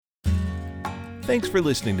Thanks for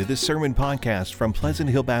listening to this sermon podcast from Pleasant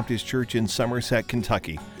Hill Baptist Church in Somerset,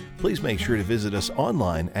 Kentucky. Please make sure to visit us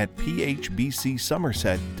online at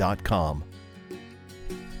phbcsomerset.com.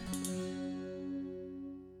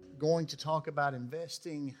 Going to talk about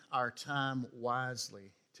investing our time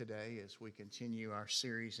wisely today as we continue our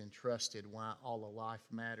series, Entrusted, Why All of Life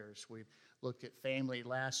Matters. We've looked at family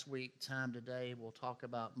last week. Time today, we'll talk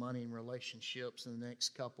about money and relationships in the next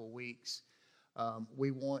couple weeks.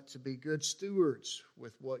 We want to be good stewards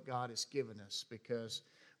with what God has given us because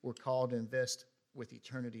we're called to invest with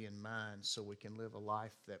eternity in mind so we can live a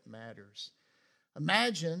life that matters.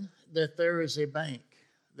 Imagine that there is a bank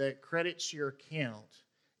that credits your account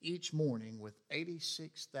each morning with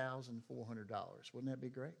 $86,400. Wouldn't that be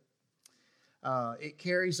great? It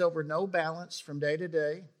carries over no balance from day to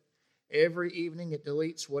day. Every evening it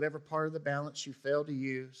deletes whatever part of the balance you failed to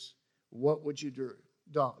use. What would you do?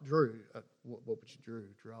 What would you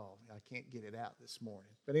draw? I can't get it out this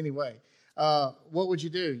morning. But anyway, what would you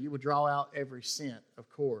do? You would draw out every cent, of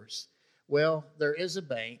course. Well, there is a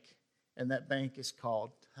bank, and that bank is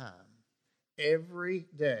called time. Every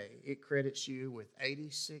day it credits you with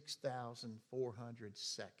 86,400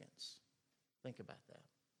 seconds. Think about that.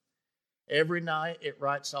 Every night it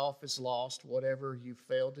writes off as lost whatever you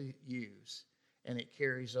failed to use, and it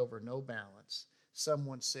carries over no balance.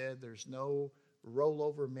 Someone said there's no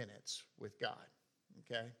rollover minutes with God,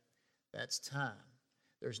 okay? That's time.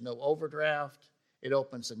 There's no overdraft. It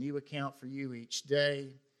opens a new account for you each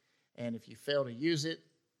day, and if you fail to use it,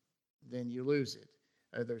 then you lose it.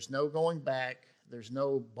 There's no going back. There's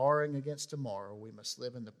no borrowing against tomorrow. We must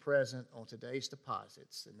live in the present on today's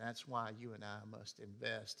deposits, and that's why you and I must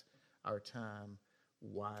invest our time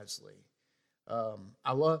wisely.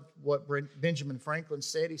 I love what Benjamin Franklin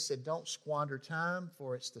said. He said, "Don't squander time,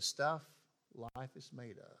 for it's the stuff life is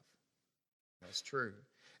made of." That's true.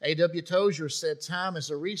 A.W. Tozier said, "Time is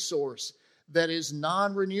a resource that is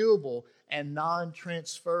non-renewable and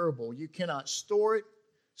non-transferable. You cannot store it,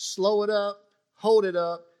 slow it up, hold it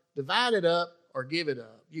up, divide it up, or give it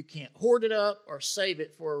up. You can't hoard it up or save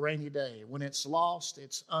it for a rainy day. When it's lost,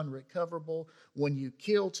 it's unrecoverable. When you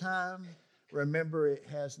kill time, remember it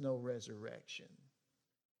has no resurrection."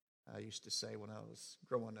 I used to say when I was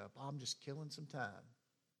growing up, "I'm just killing some time."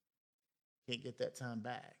 Can't get that time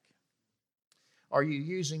back. Are you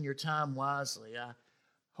using your time wisely? I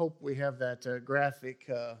hope we have that graphic.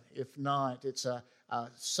 If not, it's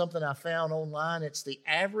something I found online. It's the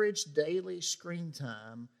average daily screen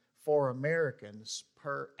time for Americans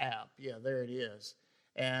per app. Yeah, there it is.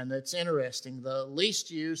 And it's interesting. The least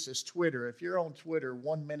use is Twitter. If you're on Twitter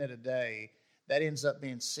 1 minute a day, that ends up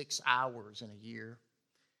being 6 hours in a year.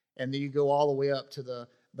 And then you go all the way up to the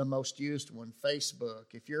most used one,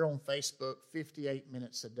 Facebook. If you're on Facebook 58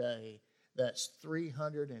 minutes a day, that's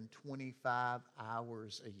 325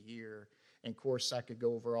 hours a year. And, of course, I could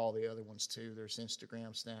go over all the other ones, too. There's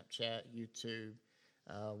Instagram, Snapchat, YouTube,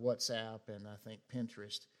 WhatsApp, and I think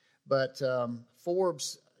Pinterest. But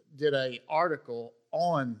Forbes did an article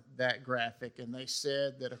on that graphic, and they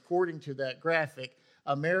said that according to that graphic,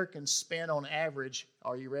 Americans spent on average,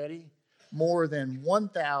 are you ready, more than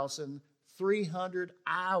 1,300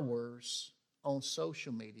 hours on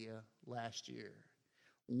social media last year.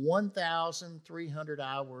 1,300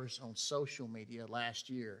 hours on social media last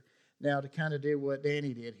year. Now, to kind of do what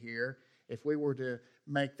Danny did here, if we were to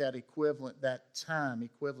make that equivalent, that time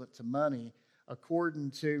equivalent to money,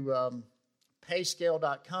 according to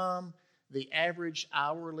payscale.com, the average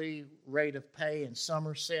hourly rate of pay in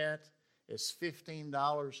Somerset is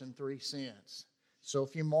 $15.03. So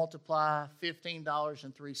if you multiply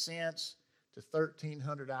 $15.03 to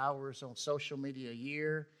 1,300 hours on social media a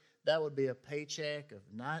year, that would be a paycheck of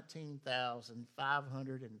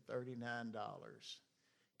 $19,539.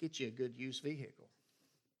 Get you a good used vehicle.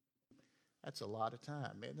 That's a lot of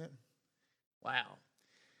time, isn't it? Wow.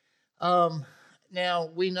 Now,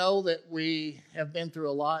 we know that we have been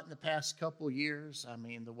through a lot in the past couple of years. I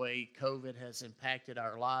mean, the way COVID has impacted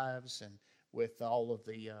our lives and with all of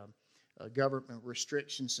the government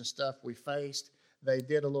restrictions and stuff we faced. They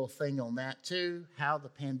did a little thing on that too, how the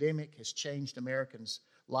pandemic has changed Americans'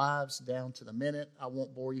 lives down to the minute. I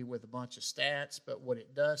won't bore you with a bunch of stats, but what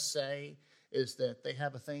it does say is that they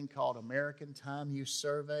have a thing called American Time Use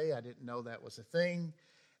Survey. I didn't know that was a thing.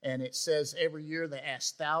 And it says every year they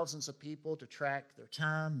ask thousands of people to track their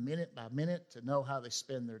time minute by minute to know how they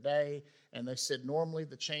spend their day. And they said normally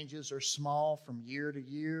the changes are small from year to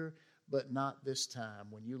year, but not this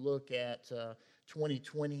time. When you look at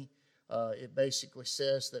 2020, it basically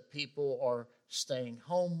says that people are staying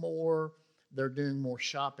home more, they're doing more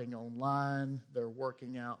shopping online, they're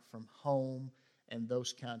working out from home, and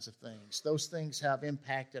those kinds of things. Those things have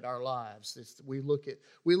impacted our lives. We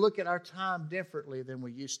look at our time differently than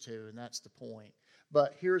we used to, and that's the point.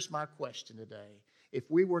 But here's my question today.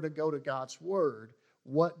 If we were to go to God's Word,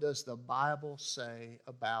 what does the Bible say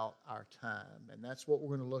about our time? And that's what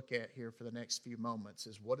we're going to look at here for the next few moments,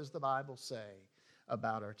 is what does the Bible say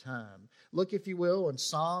about our time? Look, if you will, in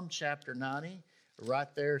Psalm chapter 90. Right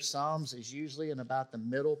there, Psalms is usually in about the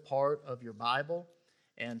middle part of your Bible.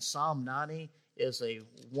 And Psalm 90 is a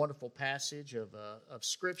wonderful passage of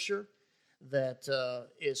Scripture that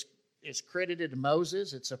is credited to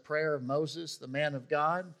Moses. It's a prayer of Moses, the man of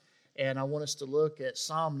God. And I want us to look at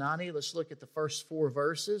Psalm 90. Let's look at the first 4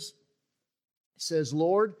 verses. It says,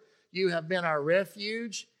 Lord, you have been our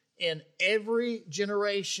refuge in every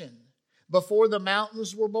generation. Before the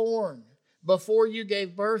mountains were born, before you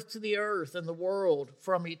gave birth to the earth and the world,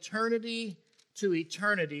 from eternity to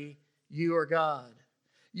eternity, you are God.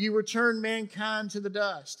 You return mankind to the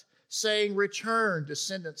dust, saying, return,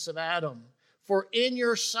 descendants of Adam. For in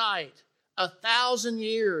your sight, 1,000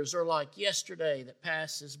 years are like yesterday that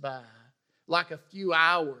passes by, like a few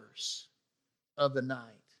hours of the night.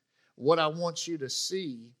 What I want you to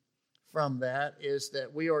see from that is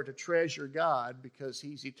that we are to treasure God because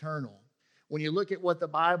He's eternal. When you look at what the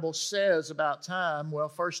Bible says about time, well,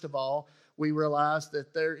 first of all, we realize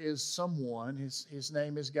that there is someone, his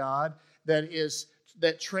name is God,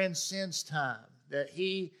 that transcends time, that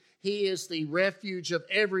He is the refuge of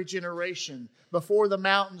every generation. Before the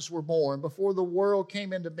mountains were born, before the world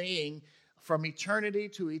came into being, from eternity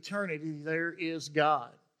to eternity, there is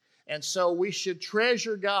God. And so we should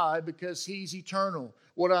treasure God because He's eternal.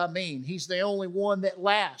 What do I mean? He's the only one that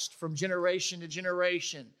lasts from generation to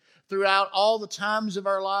generation. Throughout all the times of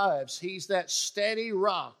our lives, He's that steady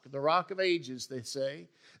rock, the rock of ages, they say,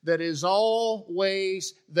 that is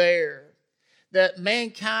always there. That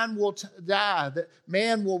mankind will die, that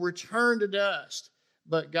man will return to dust,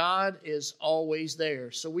 but God is always there.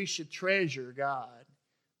 So we should treasure God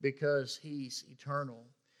because He's eternal.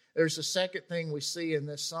 There's a second thing we see in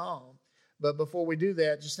this psalm, but before we do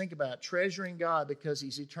that, just think about it. Treasuring God because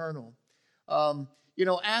He's eternal.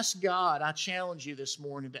 Ask God, I challenge you this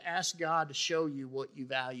morning to ask God to show you what you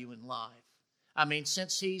value in life. I mean,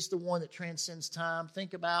 since He's the one that transcends time,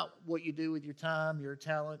 think about what you do with your time, your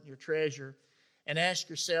talent, your treasure, and ask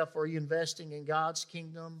yourself, are you investing in God's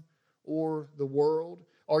kingdom or the world?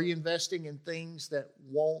 Are you investing in things that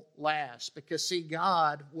won't last? Because, see,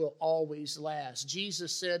 God will always last.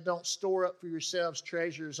 Jesus said, don't store up for yourselves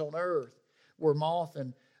treasures on earth where moth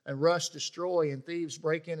and rust destroy and thieves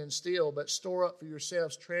break in and steal, but store up for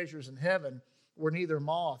yourselves treasures in heaven where neither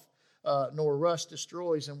moth nor rust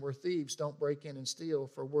destroys and where thieves don't break in and steal.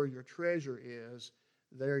 For where your treasure is,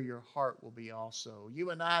 there your heart will be also. You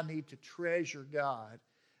and I need to treasure God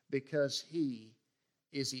because He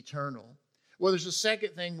is eternal. Well, there's a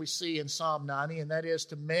second thing we see in Psalm 90, and that is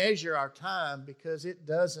to measure our time because it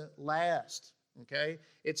doesn't last. Okay?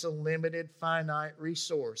 It's a limited, finite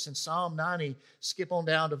resource. In Psalm 90, skip on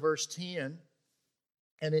down to verse 10,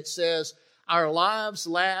 and it says, our lives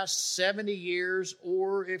last 70 years,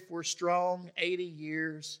 or if we're strong, 80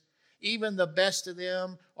 years. Even the best of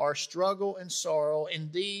them are struggle and sorrow.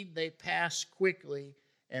 Indeed, they pass quickly,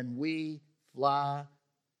 and we fly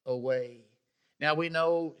away. Now, we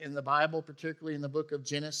know in the Bible, particularly in the book of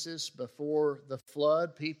Genesis, before the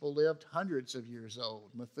flood, people lived hundreds of years old.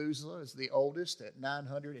 Methuselah is the oldest at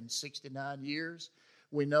 969 years.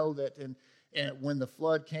 We know that when the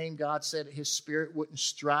flood came, God said His Spirit wouldn't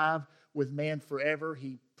strive with man forever.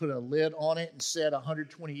 He put a lid on it and said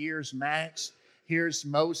 120 years max. Here's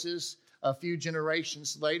Moses a few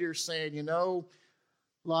generations later saying, a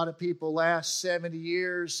lot of people last 70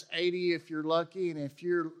 years, 80 if you're lucky, and if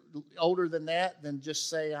you're older than that, then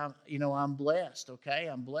just say, I'm blessed, okay?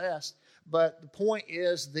 I'm blessed. But the point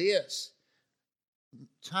is this,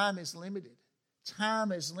 time is limited.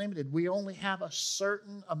 Time is limited. We only have a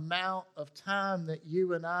certain amount of time that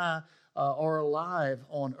you and I are alive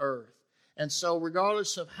on earth. And so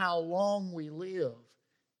regardless of how long we live,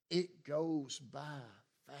 it goes by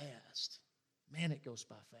fast. Man, it goes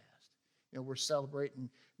by fast. We're celebrating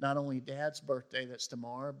not only Dad's birthday that's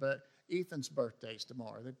tomorrow, but Ethan's birthday's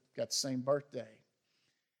tomorrow. They've got the same birthday.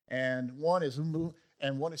 And one is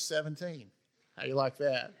 17. How you like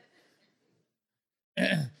that?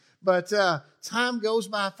 But time goes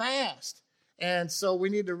by fast. And so we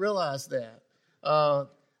need to realize that.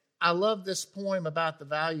 I love this poem about the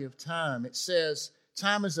value of time. It says,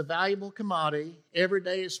 time is a valuable commodity. Every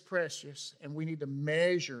day is precious, and we need to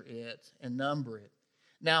measure it and number it.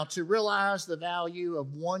 Now, to realize the value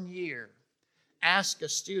of 1 year, ask a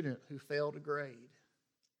student who failed a grade.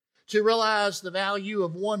 To realize the value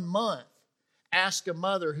of 1 month, ask a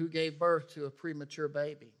mother who gave birth to a premature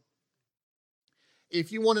baby.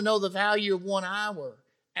 If you want to know the value of 1 hour,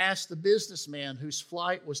 ask the businessman whose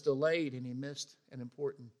flight was delayed and he missed an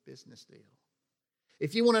important business deal.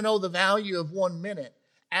 If you want to know the value of 1 minute,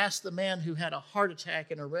 ask the man who had a heart attack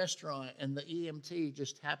in a restaurant and the EMT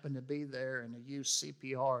just happened to be there and they used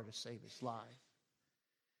CPR to save his life.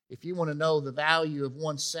 If you want to know the value of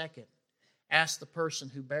 1 second, ask the person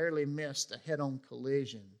who barely missed a head-on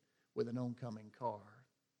collision with an oncoming car.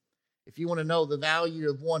 If you want to know the value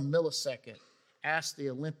of 1 millisecond, ask the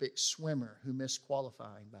Olympic swimmer who missed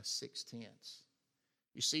qualifying by 0.6.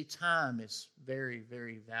 You see, time is very,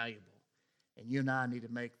 very valuable, and you and I need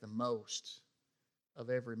to make the most of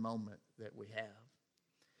every moment that we have.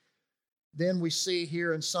 Then we see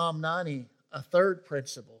here in Psalm 90 a third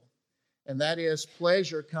principle, and that is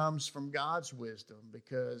pleasure comes from God's wisdom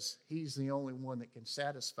because He's the only one that can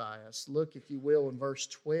satisfy us. Look, if you will, in verse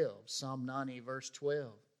 12, Psalm 90, verse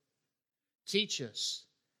 12. Teach us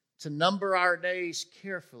to number our days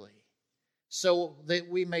carefully so that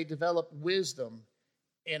we may develop wisdom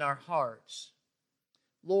in our hearts.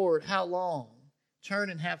 Lord, how long?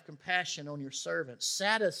 Turn and have compassion on your servants.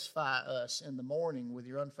 Satisfy us in the morning with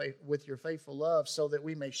your faithful love so that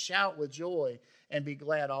we may shout with joy and be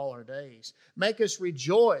glad all our days. Make us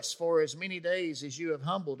rejoice for as many days as you have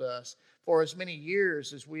humbled us, for as many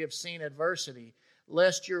years as we have seen adversity.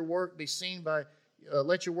 Let your work be seen by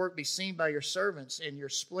your servants and your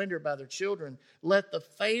splendor by their children. Let the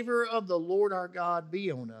favor of the Lord our God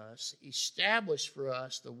be on us. Establish for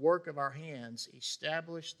us the work of our hands.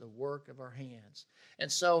 Establish the work of our hands.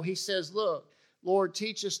 And so he says, look, Lord,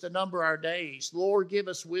 teach us to number our days. Lord, give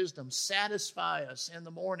us wisdom. Satisfy us in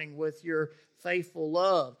the morning with your faithful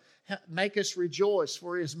love. Make us rejoice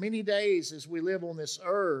for as many days as we live on this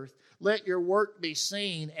earth. Let your work be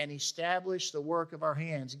seen and establish the work of our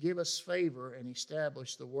hands. Give us favor and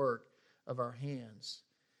establish the work of our hands.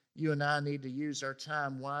 You and I need to use our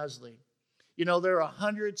time wisely. You know, there are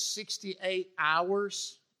 168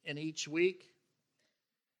 hours in each week,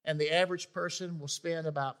 and the average person will spend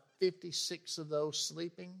about 56 of those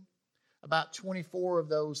sleeping, about 24 of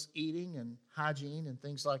those eating and hygiene and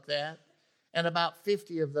things like that, and about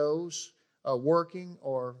 50 of those working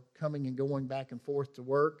or coming and going back and forth to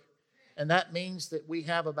work. And that means that we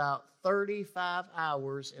have about 35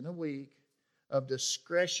 hours in a week of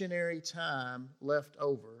discretionary time left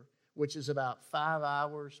over, which is about 5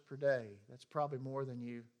 hours per day. That's probably more than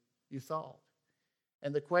you thought.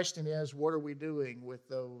 And the question is, what are we doing with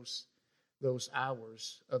those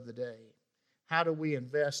hours of the day? How do we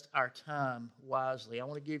invest our time wisely? I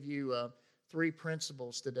want to give you 3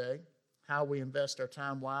 principles today, how we invest our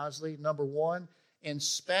time wisely. Number 1,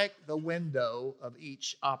 inspect the window of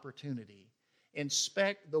each opportunity.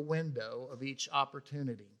 Inspect the window of each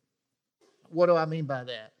opportunity. What do I mean by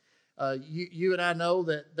that? You and I know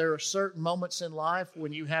that there are certain moments in life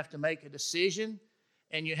when you have to make a decision,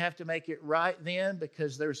 and you have to make it right then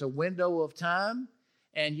because there's a window of time,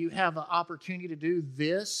 and you have an opportunity to do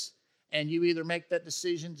this, and you either make that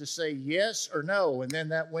decision to say yes or no, and then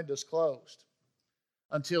that window's closed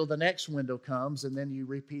until the next window comes, and then you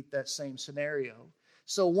repeat that same scenario.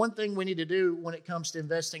 So one thing we need to do when it comes to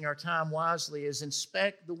investing our time wisely is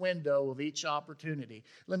inspect the window of each opportunity.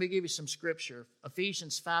 Let me give you some scripture.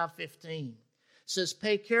 Ephesians 5:15 says,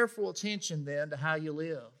 pay careful attention then to how you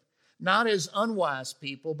live, not as unwise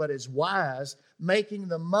people, but as wise, making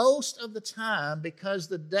the most of the time because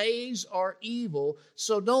the days are evil.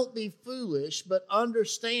 So don't be foolish, but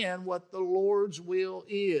understand what the Lord's will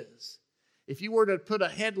is. If you were to put a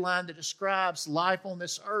headline that describes life on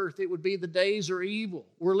this earth, it would be the days are evil.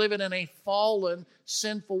 We're living in a fallen,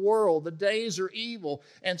 sinful world. The days are evil.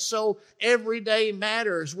 And so every day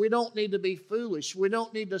matters. We don't need to be foolish. We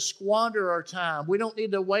don't need to squander our time. We don't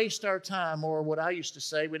need to waste our time, or what I used to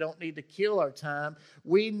say, we don't need to kill our time.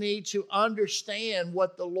 We need to understand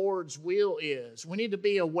what the Lord's will is. We need to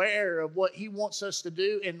be aware of what He wants us to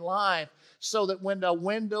do in life so that when the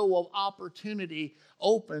window of opportunity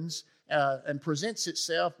opens and presents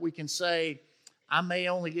itself, we can say, I may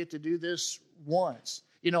only get to do this once.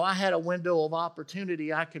 You know, I had a window of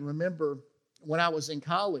opportunity I can remember when I was in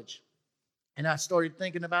college, and I started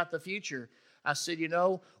thinking about the future. I said, you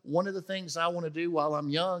know, one of the things I want to do while I'm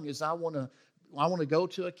young is I want to go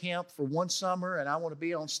to a camp for one summer, and I want to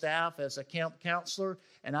be on staff as a camp counselor,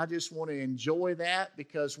 and I just want to enjoy that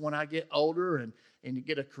because when I get older and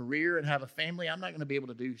get a career and have a family, I'm not going to be able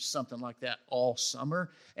to do something like that all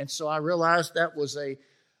summer. And so I realized that was a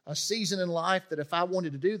season in life that if I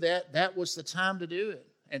wanted to do that, that was the time to do it.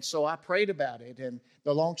 And so I prayed about it. And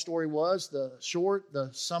the long story was, the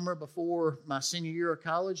summer before my senior year of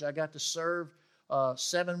college, I got to serve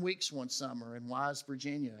 7 weeks one summer in Wise,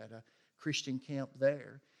 Virginia at a Christian camp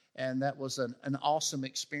there. And that was an awesome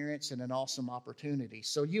experience and an awesome opportunity.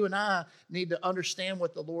 So you and I need to understand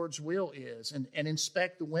what the Lord's will is and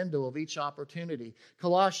inspect the window of each opportunity.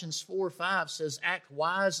 Colossians 4:5 says, act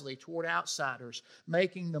wisely toward outsiders,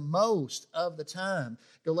 making the most of the time.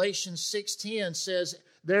 Galatians 6:10 says,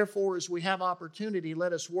 therefore, as we have opportunity,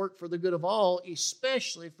 let us work for the good of all,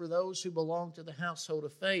 especially for those who belong to the household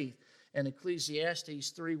of faith. And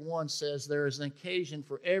Ecclesiastes 3:1 says, there is an occasion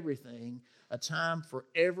for everything, a time for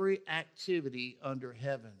every activity under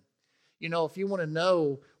heaven. You know, if you want to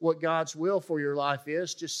know what God's will for your life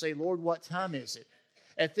is, just say, Lord, what time is it?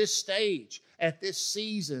 At this stage, at this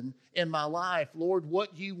season in my life, Lord,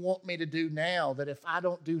 what do you want me to do now that if I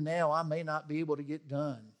don't do now, I may not be able to get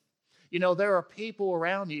done? You know, there are people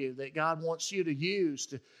around you that God wants you to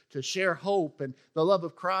use to share hope and the love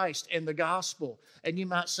of Christ and the gospel. And you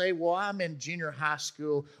might say, well, I'm in junior high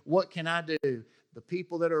school. What can I do? The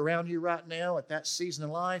people that are around you right now at that season of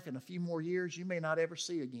life, in a few more years, you may not ever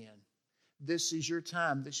see again. This is your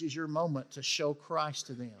time. This is your moment to show Christ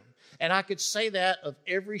to them. And I could say that of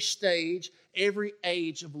every stage, every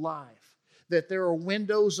age of life, that there are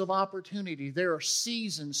windows of opportunity. There are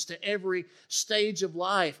seasons to every stage of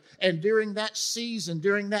life. And during that season,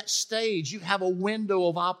 during that stage, you have a window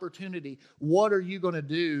of opportunity. What are you going to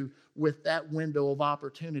do with that window of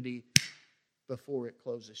opportunity before it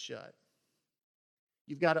closes shut?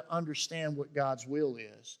 You've got to understand what God's will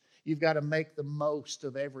is. You've got to make the most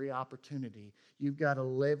of every opportunity. You've got to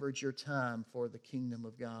leverage your time for the kingdom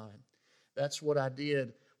of God. That's what I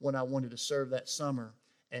did when I wanted to serve that summer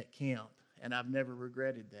at camp, and I've never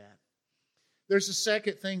regretted that. There's a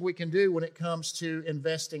second thing we can do when it comes to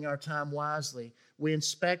investing our time wisely. We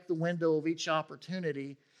inspect the window of each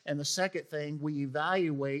opportunity, and the second thing, we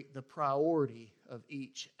evaluate the priority of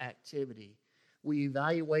each activity. We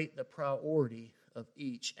evaluate the priority of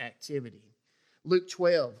each activity. Luke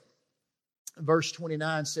 12, verse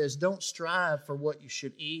 29 says, don't strive for what you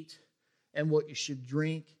should eat and what you should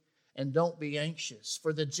drink, and don't be anxious,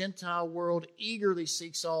 for the Gentile world eagerly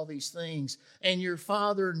seeks all these things, and your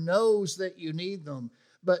Father knows that you need them.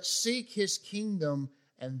 But seek His kingdom,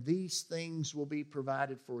 and these things will be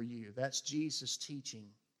provided for you. That's Jesus teaching.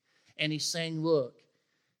 And He's saying, look,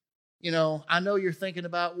 you know, I know you're thinking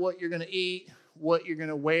about what you're going to eat, what you're going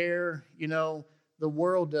to wear. You know, the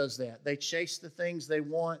world does that. They chase the things they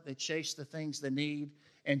want. They chase the things they need.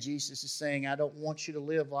 And Jesus is saying, I don't want you to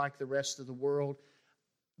live like the rest of the world.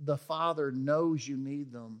 The Father knows you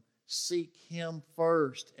need them. Seek Him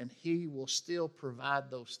first, and He will still provide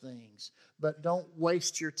those things. But don't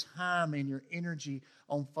waste your time and your energy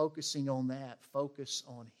on focusing on that. Focus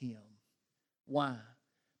on Him. Why?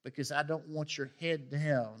 Because I don't want your head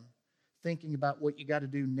down thinking about what you got to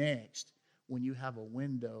do next when you have a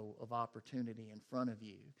window of opportunity in front of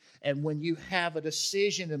you. And when you have a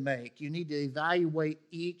decision to make, you need to evaluate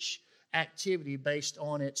each activity based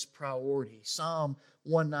on its priority. Psalm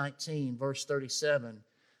 119, verse 37,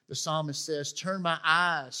 the psalmist says, turn my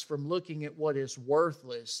eyes from looking at what is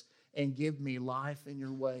worthless and give me life in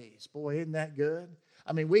your ways. Boy, isn't that good?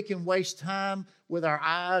 I mean, we can waste time with our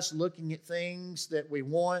eyes looking at things that we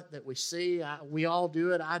want, that we see. We all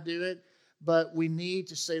do it. I do it. But we need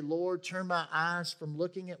to say, Lord, turn my eyes from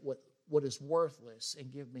looking at what is worthless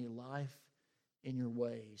and give me life in your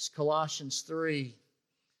ways. Colossians 3,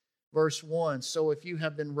 verse 1, so if you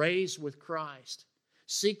have been raised with Christ,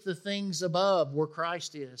 seek the things above where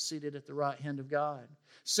Christ is, seated at the right hand of God.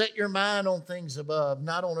 Set your mind on things above,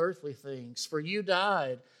 not on earthly things. For you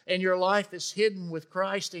died, and your life is hidden with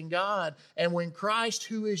Christ in God. And when Christ,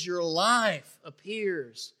 who is your life,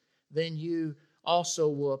 appears, then you also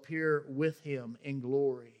will appear with Him in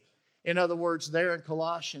glory. In other words, there in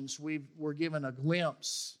Colossians, we're given a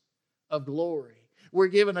glimpse of glory. We're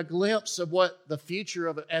given a glimpse of what the future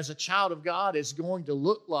of as a child of God is going to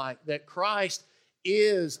look like, that Christ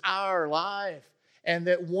is our life, and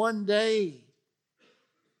that one day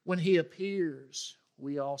when He appears,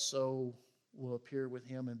 we also will appear with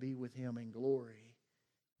Him and be with Him in glory.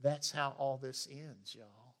 That's how all this ends, y'all.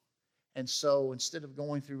 And so instead of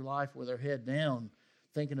going through life with our head down,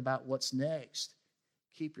 thinking about what's next,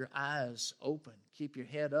 keep your eyes open, keep your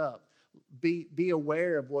head up. Be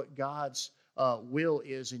aware of what God's will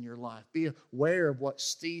is in your life. Be aware of what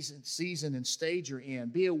season and stage you're in.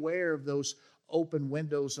 Be aware of those open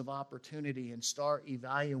windows of opportunity and start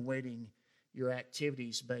evaluating your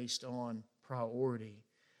activities based on priority.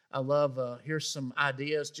 I love, here's some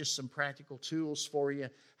ideas, just some practical tools for you.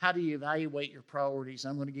 How do you evaluate your priorities?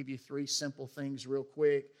 I'm going to give you 3 simple things real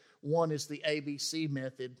quick. One is the ABC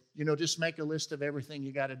method. Just make a list of everything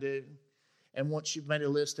you got to do. And once you've made a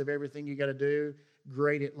list of everything you got to do,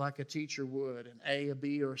 grade it like a teacher would, an A, a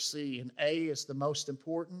B, or a C. And A is the most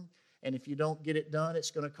important. And if you don't get it done,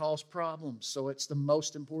 it's going to cause problems. So it's the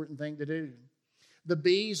most important thing to do. The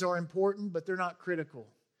B's are important, but they're not critical.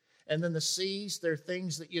 And then the C's, they're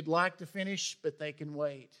things that you'd like to finish, but they can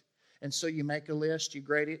wait. And so you make a list, you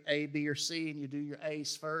grade it A, B, or C, and you do your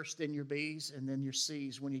A's first, then your B's, and then your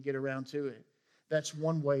C's when you get around to it. That's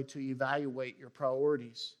one way to evaluate your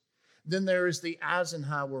priorities. Then there is the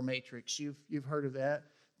Eisenhower matrix. You've heard of that.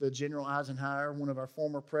 The General Eisenhower, one of our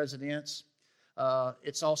former presidents.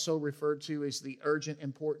 It's also referred to as the urgent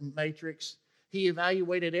important matrix. He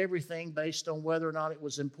evaluated everything based on whether or not it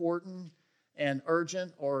was important and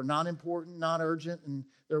urgent, or not important, not urgent, and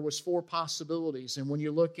there was 4 possibilities. And when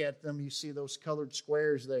you look at them, you see those colored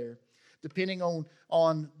squares there. Depending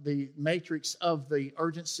on the matrix of the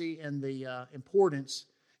urgency and the importance,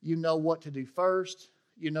 you know what to do first,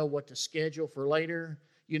 you know what to schedule for later,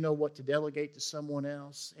 you know what to delegate to someone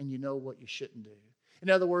else, and you know what you shouldn't do. In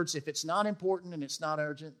other words, if it's not important and it's not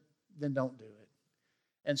urgent, then don't do it.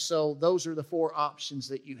 And so those are the 4 options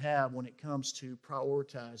that you have when it comes to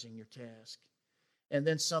prioritizing your task. And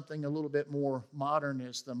then something a little bit more modern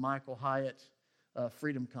is the Michael Hyatt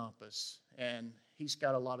Freedom Compass. And he's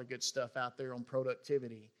got a lot of good stuff out there on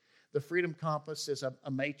productivity. The Freedom Compass is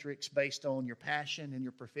a matrix based on your passion and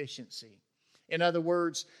your proficiency. In other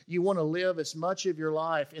words, you want to live as much of your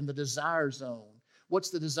life in the desire zone.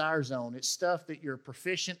 What's the desire zone? It's stuff that you're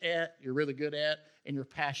proficient at, you're really good at, and you're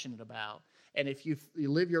passionate about. And if you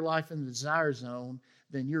live your life in the desire zone,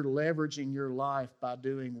 then you're leveraging your life by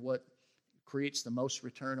doing what creates the most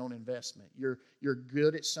return on investment. You're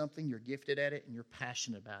good at something, you're gifted at it, and you're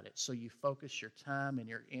passionate about it. So you focus your time and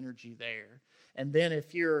your energy there. And then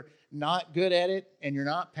if you're not good at it and you're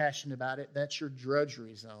not passionate about it, that's your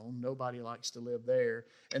drudgery zone. Nobody likes to live there.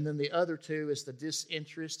 And then the other 2 is the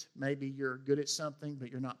disinterest. Maybe you're good at something,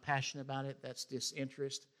 but you're not passionate about it. That's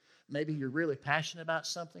disinterest. Maybe you're really passionate about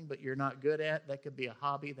something, but you're not good at. That could be a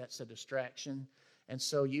hobby. That's a distraction. And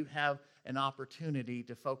so you have an opportunity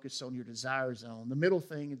to focus on your desire zone. The middle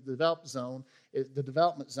thing, the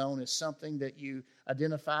development zone is something that you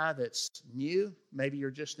identify that's new. Maybe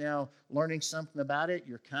you're just now learning something about it.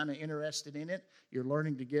 You're kind of interested in it. You're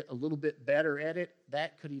learning to get a little bit better at it.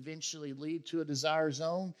 That could eventually lead to a desire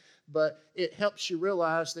zone. But it helps you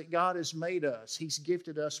realize that God has made us. He's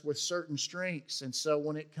gifted us with certain strengths. And so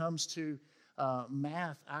when it comes to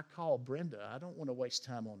math, I call Brenda. I don't want to waste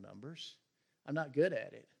time on numbers. I'm not good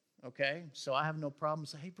at it, okay? So I have no problem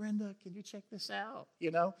saying, hey, Brenda, can you check this out,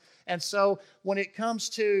 And so when it comes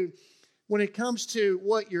to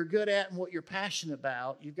what you're good at and what you're passionate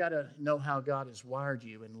about, you've got to know how God has wired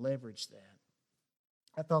you and leverage that.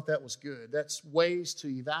 I thought that was good. That's ways to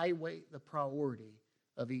evaluate the priority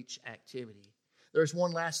of each activity. There's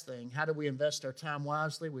one last thing. How do we invest our time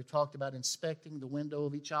wisely? We've talked about inspecting the window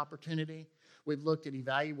of each opportunity. We've looked at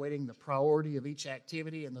evaluating the priority of each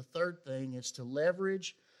activity. And the third thing is to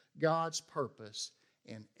leverage God's purpose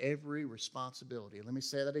in every responsibility. Let me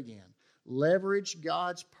say that again. Leverage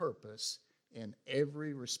God's purpose in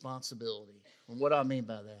every responsibility. And what do I mean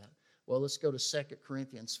by that? Well, let's go to 2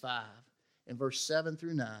 Corinthians 5. In verse 7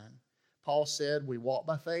 through 9, Paul said, we walk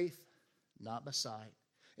by faith, not by sight.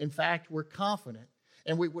 In fact, we're confident,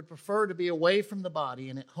 and we would prefer to be away from the body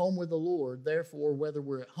and at home with the Lord. Therefore, whether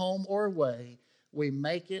we're at home or away, we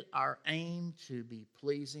make it our aim to be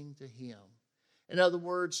pleasing to Him. In other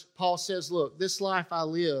words, Paul says, look, this life I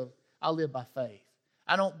live by faith.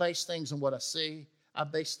 I don't base things on what I see. I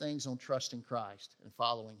base things on trusting Christ and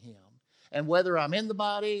following Him. And whether I'm in the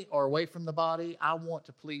body or away from the body, I want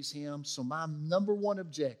to please Him. So my number one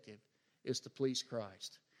objective is to please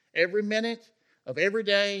Christ. Every minute of every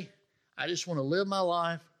day, I just want to live my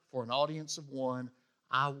life for an audience of one.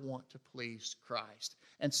 I want to please Christ.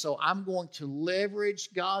 And so I'm going to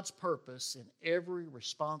leverage God's purpose in every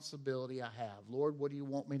responsibility I have. Lord, what do you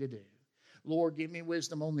want me to do? Lord, give me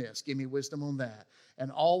wisdom on this. Give me wisdom on that. And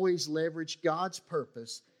always leverage God's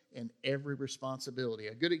purpose in every responsibility.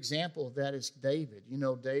 A good example of that is David. You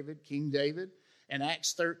know David, King David. In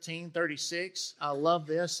Acts 13:36, I love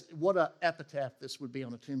this. What an epitaph this would be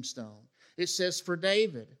on a tombstone. It says, for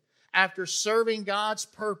David, after serving God's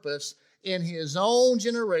purpose in his own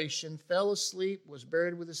generation, fell asleep, was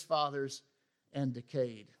buried with his fathers, and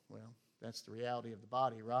decayed. Well, that's the reality of the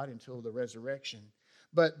body, right? Until the resurrection.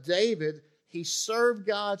 But David, he served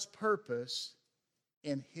God's purpose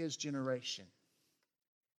in his generation.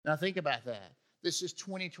 Now think about that. This is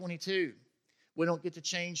 2022. We don't get to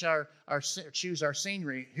choose our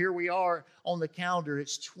scenery. Here we are on the calendar.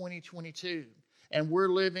 It's 2022. And we're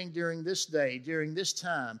living during this day, during this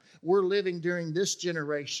time. We're living during this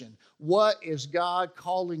generation. What is God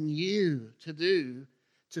calling you to do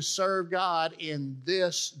to serve God in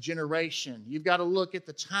this generation? You've got to look at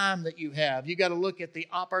the time that you have. You've got to look at the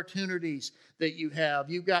opportunities that you have.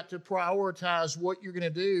 You've got to prioritize what you're going to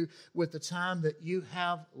do with the time that you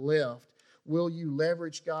have left. Will you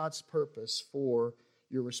leverage God's purpose for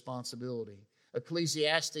your responsibility?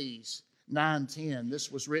 Ecclesiastes 9:10.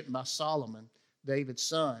 This was written by Solomon, David's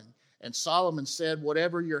son. And Solomon said,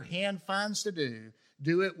 whatever your hand finds to do,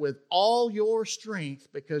 do it with all your strength,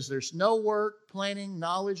 because there's no work, planning,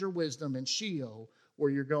 knowledge, or wisdom in Sheol where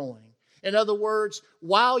you're going. In other words,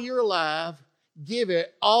 while you're alive, give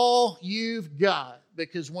it all you've got,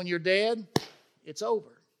 because when you're dead, it's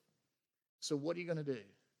over. So what are you going to do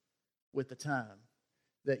with the time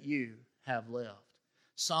that you have left?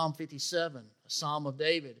 Psalm 57, a psalm of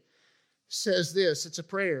David, says this. It's a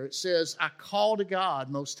prayer. It says, I call to God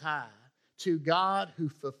Most High, to God who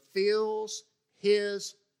fulfills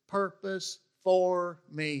His purpose for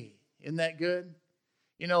me. Isn't that good?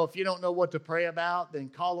 You know, if you don't know what to pray about, then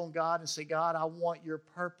call on God and say, God, I want your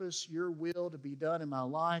purpose, your will to be done in my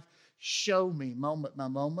life. Show me moment by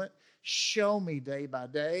moment. Show me day by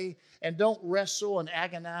day. And don't wrestle and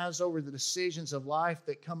agonize over the decisions of life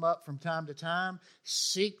that come up from time to time.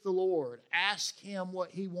 Seek the Lord. Ask Him what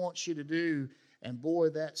He wants you to do. And boy,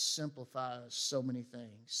 that simplifies so many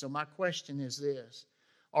things. So my question is this.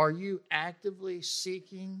 Are you actively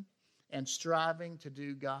seeking and striving to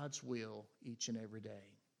do God's will each and every day?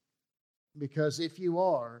 Because if you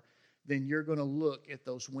are, then you're going to look at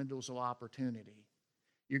those windows of opportunity.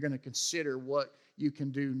 You're going to consider what you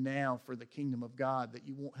can do now for the kingdom of God that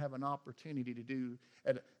you won't have an opportunity to do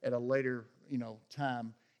at a later,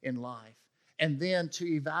 time in life. And then to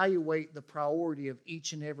evaluate the priority of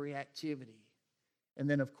each and every activity. And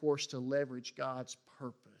then, of course, to leverage God's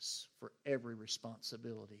purpose for every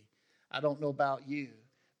responsibility. I don't know about you,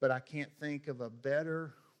 but I can't think of a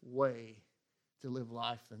better way to live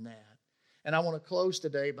life than that. And I want to close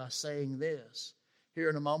today by saying this. Here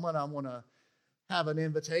in a moment, I want to have an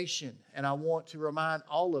invitation, and I want to remind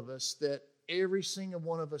all of us that every single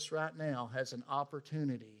one of us right now has an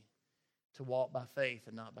opportunity to walk by faith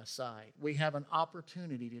and not by sight. We have an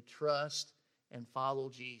opportunity to trust and follow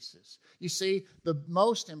Jesus. You see, the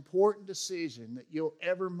most important decision that you'll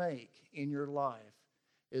ever make in your life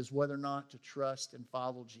is whether or not to trust and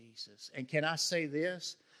follow Jesus. And can I say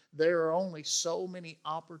this? There are only so many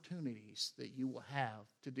opportunities that you will have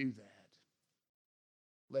to do that.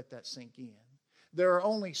 Let that sink in. There are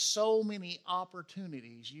only so many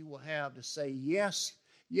opportunities you will have to say, yes,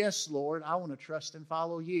 yes, Lord, I want to trust and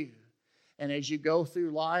follow you. And as you go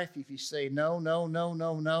through life, if you say no, no, no,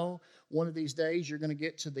 no, no, one of these days you're going to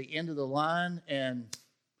get to the end of the line and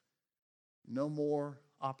no more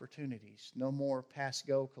opportunities. No more pass,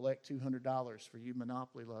 go, collect $200 for you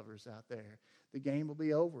Monopoly lovers out there. The game will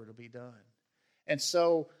be over. It'll be done. And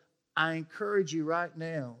so I encourage you right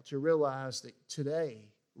now to realize that today,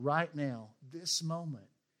 right now, this moment,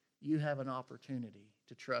 you have an opportunity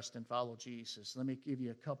to trust and follow Jesus. Let me give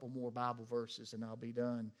you a couple more Bible verses and I'll be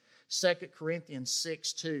done. 2 Corinthians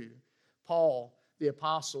 6:2. Paul, the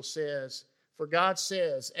apostle, says, for God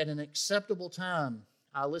says, at an acceptable time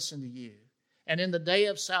I listened to you, and in the day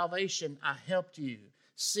of salvation I helped you.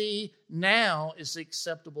 See, now is the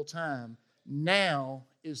acceptable time. Now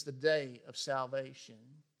is the day of salvation.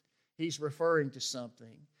 He's referring to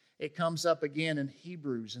something. It comes up again in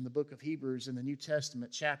Hebrews, in the book of Hebrews in the New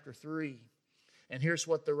Testament, chapter 3. And here's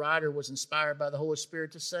what the writer was inspired by the Holy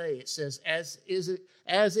Spirit to say. It says, as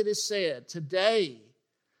it is said, today,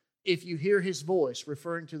 if you hear His voice,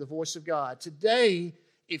 referring to the voice of God, today,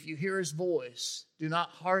 if you hear His voice, do not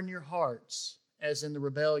harden your hearts as in the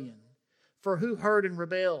rebellion. For who heard and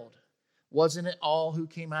rebelled? Wasn't it all who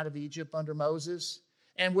came out of Egypt under Moses?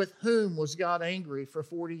 And with whom was God angry for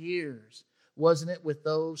 40 years? Wasn't it with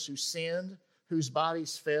those who sinned, whose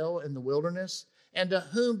bodies fell in the wilderness? And to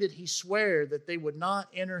whom did He swear that they would not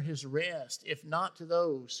enter His rest, if not to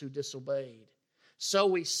those who disobeyed? So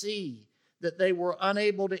we see that they were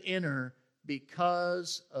unable to enter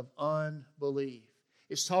because of unbelief.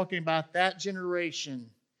 It's talking about that generation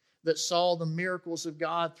that saw the miracles of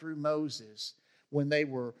God through Moses when they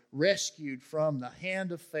were rescued from the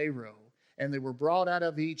hand of Pharaoh and they were brought out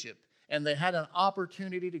of Egypt and they had an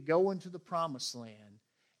opportunity to go into the promised land.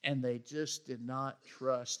 And they just did not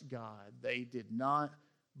trust God. They did not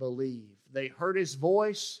believe. They heard His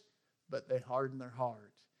voice, but they hardened their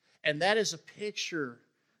heart. And that is a picture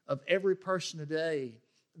of every person today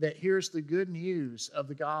that hears the good news of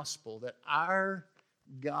the gospel, that our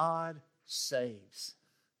God saves.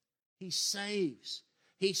 He saves.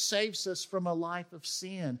 He saves us from a life of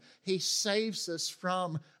sin. He saves us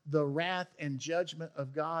from the wrath and judgment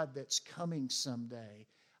of God that's coming someday.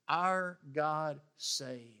 Our God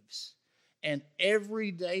saves. And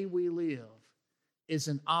every day we live is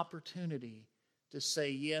an opportunity to say,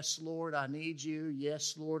 yes, Lord, I need you.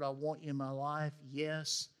 Yes, Lord, I want you in my life.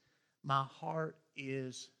 Yes, my heart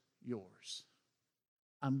is yours.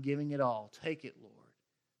 I'm giving it all. Take it, Lord.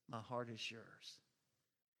 My heart is yours.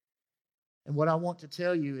 And what I want to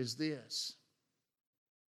tell you is this.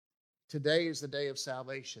 Today is the day of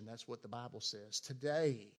salvation. That's what the Bible says.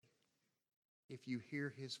 Today, if you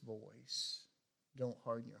hear His voice, don't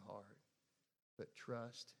harden your heart, but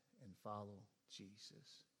trust and follow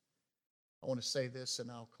Jesus. I want to say this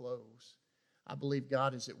and I'll close. I believe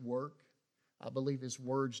God is at work. I believe His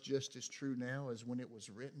word's just as true now as when it was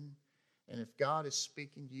written. And if God is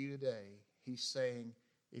speaking to you today, He's saying,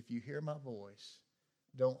 if you hear my voice,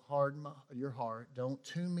 don't harden your heart. Don't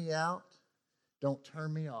tune me out. Don't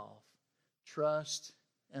turn me off. Trust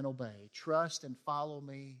and obey. Trust and follow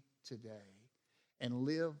me today. And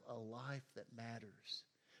live a life that matters.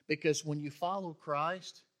 Because when you follow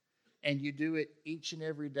Christ and you do it each and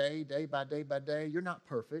every day, day by day by day, you're not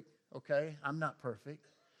perfect, okay? I'm not perfect.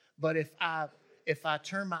 But if I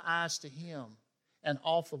turn my eyes to Him and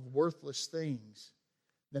off of worthless things,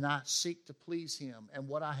 then I seek to please Him. And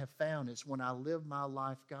what I have found is when I live my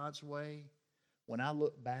life God's way, when I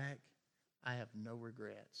look back, I have no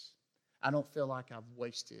regrets. I don't feel like I've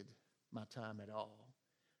wasted my time at all.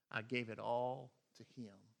 I gave it all to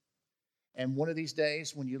Him. And one of these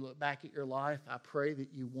days, when you look back at your life, I pray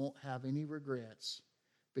that you won't have any regrets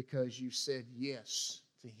because you said yes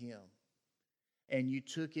to Him. And you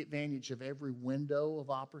took advantage of every window of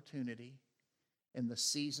opportunity in the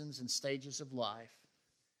seasons and stages of life.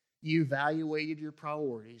 You evaluated your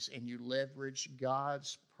priorities and you leveraged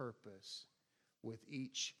God's purpose with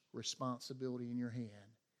each responsibility in your hand.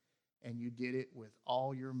 And you did it with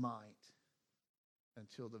all your might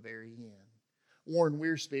until the very end. Warren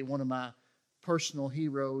Wiersbe, one of my personal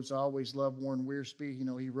heroes, I always loved Warren Wiersbe. You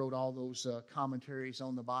know, he wrote all those commentaries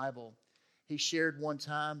on the Bible. He shared one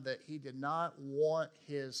time that he did not want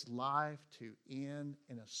his life to end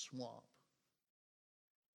in a swamp.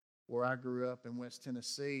 Where I grew up in West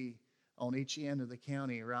Tennessee, on each end of the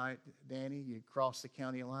county, right, Danny? You cross the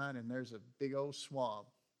county line and there's a big old swamp.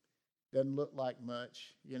 Doesn't look like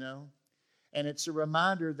much, you know. And it's a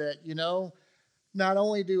reminder that, you know, not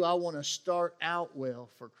only do I want to start out well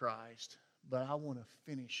for Christ, but I want to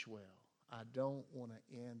finish well. I don't want to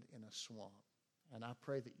end in a swamp. And I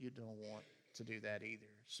pray that you don't want to do that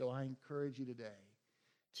either. So I encourage you today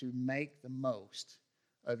to make the most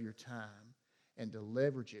of your time and to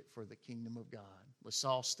leverage it for the kingdom of God. Let's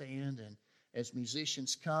all stand, and as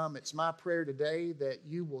musicians come, it's my prayer today that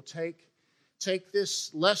you will take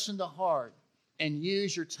this lesson to heart and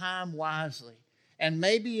use your time wisely. And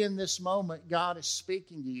maybe in this moment, God is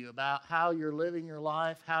speaking to you about how you're living your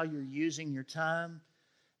life, how you're using your time.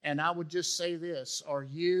 And I would just say this: are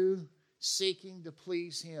you seeking to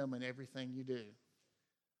please Him in everything you do?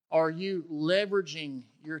 Are you leveraging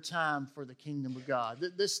your time for the kingdom of God?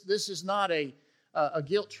 This is not a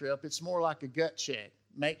guilt trip. It's more like a gut check.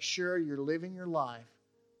 Make sure you're living your life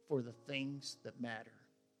for the things that matter.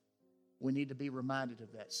 We need to be reminded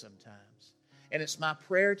of that sometimes. And it's my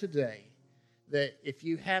prayer today that if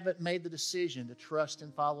you haven't made the decision to trust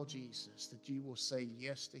and follow Jesus, that you will say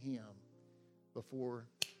yes to Him before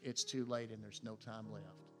it's too late and there's no time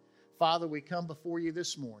left. Father, we come before you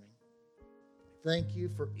this morning. Thank you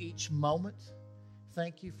for each moment.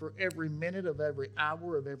 Thank you for every minute of every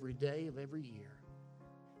hour of every day of every year.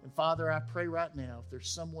 And Father, I pray right now, if there's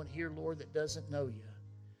someone here, Lord, that doesn't know you,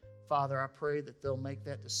 Father, I pray that they'll make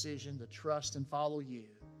that decision to trust and follow you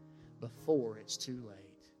before it's too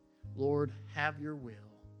late. Lord, have your will.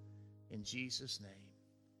 In Jesus' name,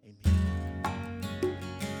 amen.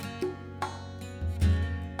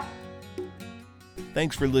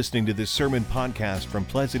 Thanks for listening to this sermon podcast from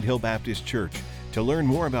Pleasant Hill Baptist Church. To learn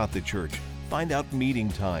more about the church, find out meeting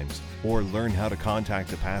times, or learn how to contact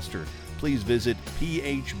the pastor, please visit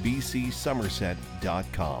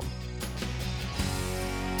phbcsomerset.com.